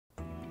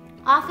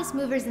Office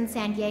Movers in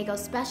San Diego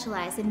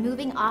specialize in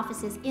moving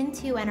offices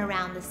into and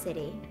around the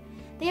city.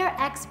 They are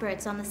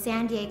experts on the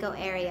San Diego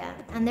area,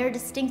 and their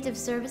distinctive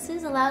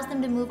services allows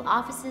them to move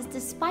offices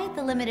despite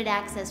the limited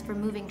access for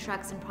moving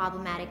trucks and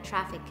problematic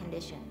traffic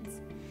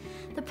conditions.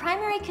 The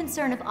primary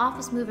concern of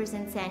Office Movers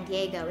in San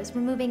Diego is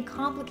removing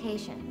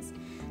complications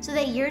so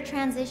that your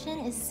transition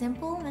is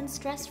simple and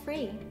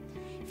stress-free.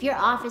 If your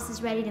office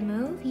is ready to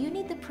move, you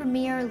need the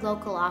premier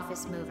local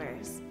Office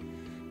Movers.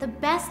 The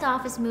best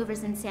Office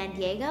Movers in San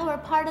Diego are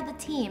part of the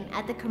team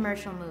at the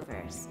Commercial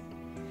Movers.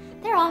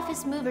 Their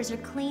Office Movers are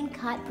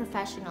clean-cut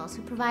professionals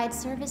who provide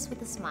service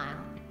with a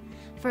smile.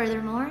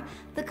 Furthermore,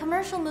 the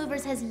Commercial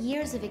Movers has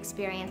years of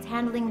experience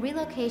handling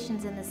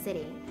relocations in the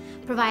city,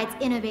 provides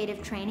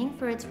innovative training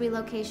for its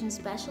relocation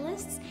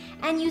specialists,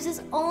 and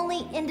uses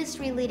only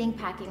industry-leading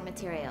packing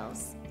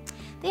materials.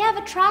 They have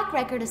a track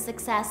record of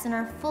success and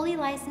are fully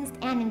licensed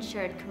and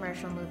insured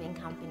commercial moving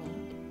company.